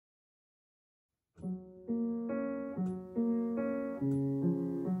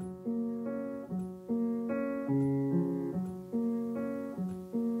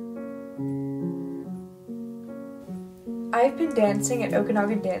I've been dancing at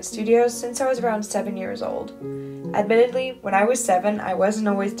Okanagan Dance Studios since I was around 7 years old. Admittedly, when I was 7, I wasn't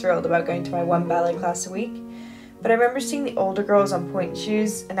always thrilled about going to my one ballet class a week, but I remember seeing the older girls on pointe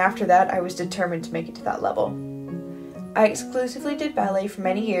shoes, and after that I was determined to make it to that level. I exclusively did ballet for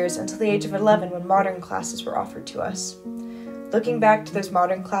many years until the age of 11 when modern classes were offered to us. Looking back to those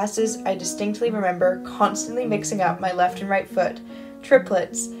modern classes, I distinctly remember constantly mixing up my left and right foot,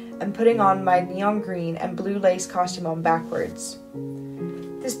 triplets, and putting on my neon green and blue lace costume on backwards.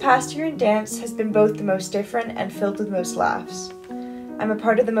 This past year in dance has been both the most different and filled with the most laughs. I'm a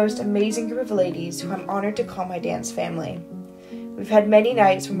part of the most amazing group of ladies who I'm honored to call my dance family. We've had many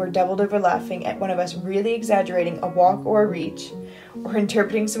nights when we're doubled over laughing at one of us really exaggerating a walk or a reach, or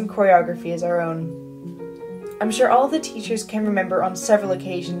interpreting some choreography as our own. I'm sure all the teachers can remember on several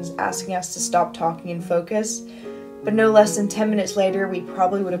occasions asking us to stop talking and focus, but no less than 10 minutes later we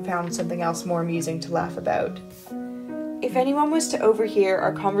probably would have found something else more amusing to laugh about. If anyone was to overhear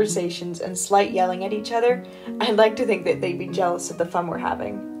our conversations and slight yelling at each other, I'd like to think that they'd be jealous of the fun we're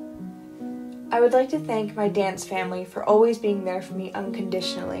having. I would like to thank my dance family for always being there for me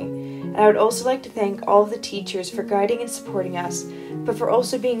unconditionally, and I would also like to thank all of the teachers for guiding and supporting us, but for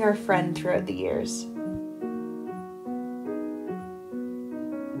also being our friend throughout the years.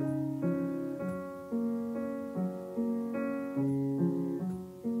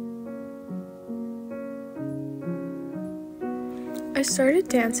 I started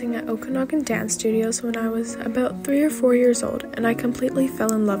dancing at Okanagan Dance Studios when I was about 3 or 4 years old, and I completely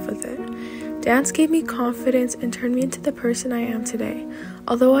fell in love with it. Dance gave me confidence and turned me into the person I am today.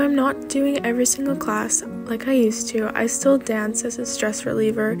 Although I'm not doing every single class like I used to, I still dance as a stress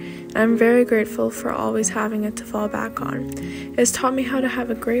reliever, and I'm very grateful for always having it to fall back on. It has taught me how to have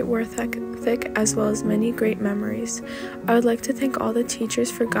a great work ethic as well as many great memories. I would like to thank all the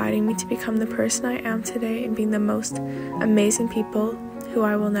teachers for guiding me to become the person I am today and being the most amazing people who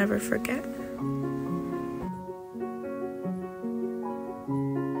I will never forget.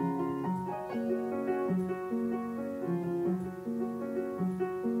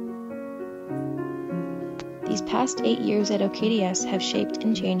 These past 8 years at OKDS have shaped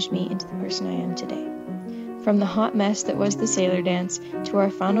and changed me into the person I am today. From the hot mess that was the sailor dance to our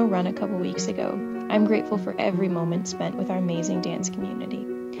final run a couple weeks ago, I'm grateful for every moment spent with our amazing dance community.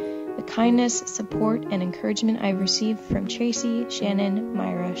 The kindness, support, and encouragement I've received from Tracy, Shannon,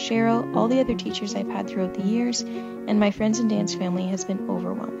 Myra, Cheryl, all the other teachers I've had throughout the years, and my friends and dance family has been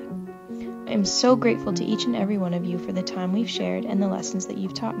overwhelming. I am so grateful to each and every one of you for the time we've shared and the lessons that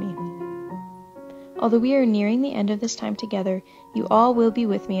you've taught me. Although we are nearing the end of this time together, you all will be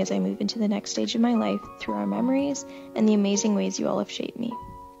with me as I move into the next stage of my life through our memories and the amazing ways you all have shaped me.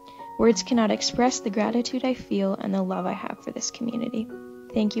 Words cannot express the gratitude I feel and the love I have for this community.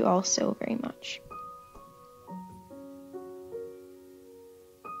 Thank you all so very much.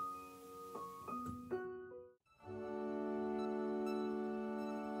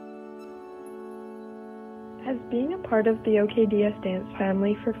 As being a part of the OKDS dance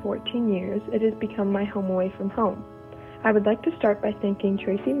family for 14 years, it has become my home away from home. I would like to start by thanking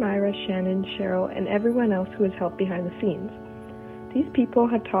Tracy, Myra, Shannon, Cheryl, and everyone else who has helped behind the scenes. These people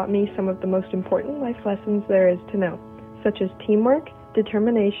have taught me some of the most important life lessons there is to know, such as teamwork,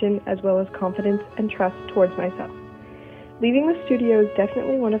 determination, as well as confidence and trust towards myself. Leaving the studio is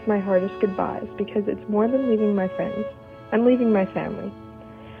definitely one of my hardest goodbyes because it's more than leaving my friends. I'm leaving my family.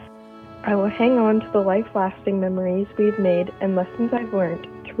 I will hang on to the life-lasting memories we've made and lessons I've learned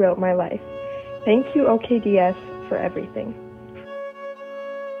throughout my life. Thank you, OKDS, for everything.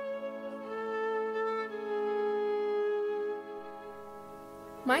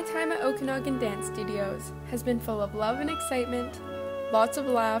 My time at Okanagan Dance Studios has been full of love and excitement, lots of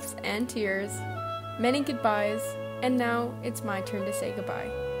laughs and tears, many goodbyes, and now it's my turn to say goodbye.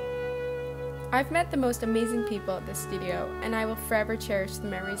 I've met the most amazing people at this studio, and I will forever cherish the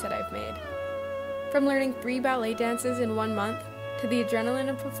memories that I've made. From learning 3 ballet dances in 1 month, to the adrenaline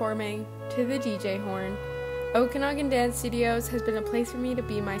of performing, to the DJ horn, Okanagan Dance Studios has been a place for me to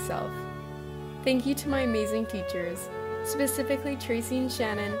be myself. Thank you to my amazing teachers, specifically Tracy and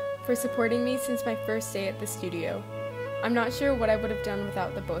Shannon, for supporting me since my first day at the studio. I'm not sure what I would have done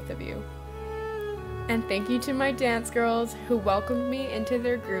without the both of you. And thank you to my dance girls who welcomed me into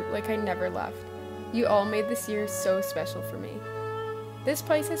their group like I never left. You all made this year so special for me. This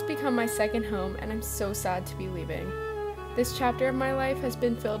place has become my second home, and I'm so sad to be leaving. This chapter of my life has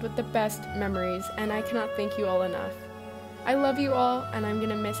been filled with the best memories, and I cannot thank you all enough. I love you all, and I'm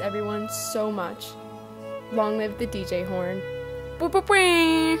gonna miss everyone so much. Long live the DJ horn.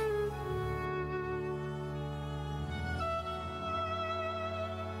 Boo-boo-bwee!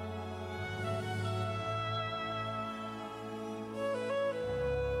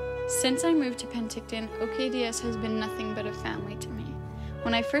 Since I moved to Penticton, OKDS has been nothing but a family to me.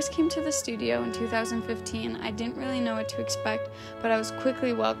 When I first came to the studio in 2015, I didn't really know what to expect, but I was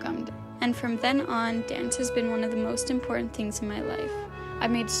quickly welcomed. And from then on, dance has been one of the most important things in my life.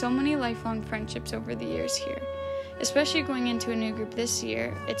 I've made so many lifelong friendships over the years here. Especially going into a new group this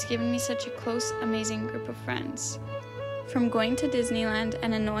year, it's given me such a close, amazing group of friends. From going to Disneyland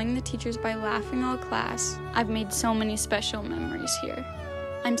and annoying the teachers by laughing all class, I've made so many special memories here.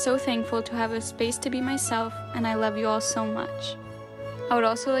 I'm so thankful to have a space to be myself, and I love you all so much. I would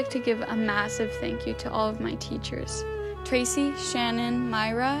also like to give a massive thank you to all of my teachers. Tracy, Shannon,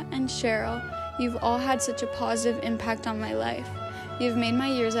 Myra, and Cheryl, you've all had such a positive impact on my life. You've made my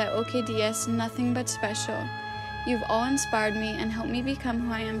years at OKDS nothing but special. You've all inspired me and helped me become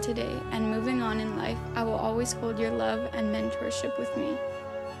who I am today, and moving on in life, I will always hold your love and mentorship with me.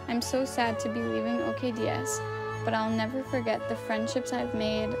 I'm so sad to be leaving OKDS, but I'll never forget the friendships I've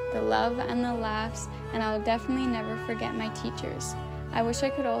made, the love and the laughs, and I'll definitely never forget my teachers. I wish I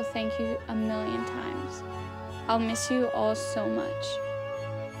could all thank you a million times. I'll miss you all so much.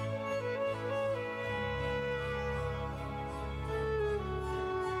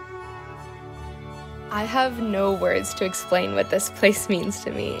 I have no words to explain what this place means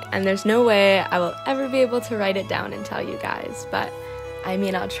to me, and there's no way I will ever be able to write it down and tell you guys, but I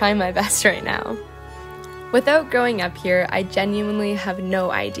mean, I'll try my best right now. Without growing up here, I genuinely have no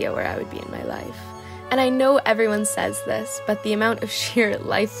idea where I would be in my life. And I know everyone says this, but the amount of sheer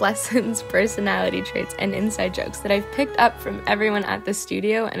life lessons, personality traits, and inside jokes that I've picked up from everyone at the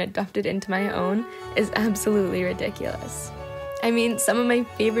studio and adopted into my own is absolutely ridiculous. I mean, some of my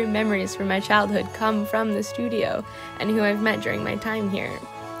favorite memories from my childhood come from the studio and who I've met during my time here.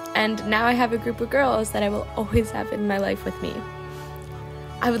 And now I have a group of girls that I will always have in my life with me.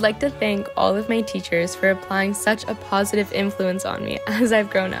 I would like to thank all of my teachers for applying such a positive influence on me as I've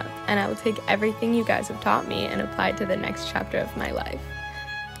grown up, and I will take everything you guys have taught me and apply it to the next chapter of my life.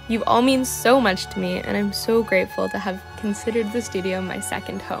 You all mean so much to me, and I'm so grateful to have considered the studio my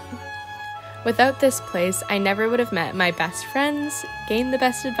second home. Without this place, I never would have met my best friends, gained the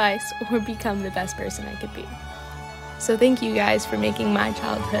best advice, or become the best person I could be. So thank you guys for making my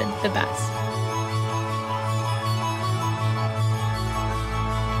childhood the best.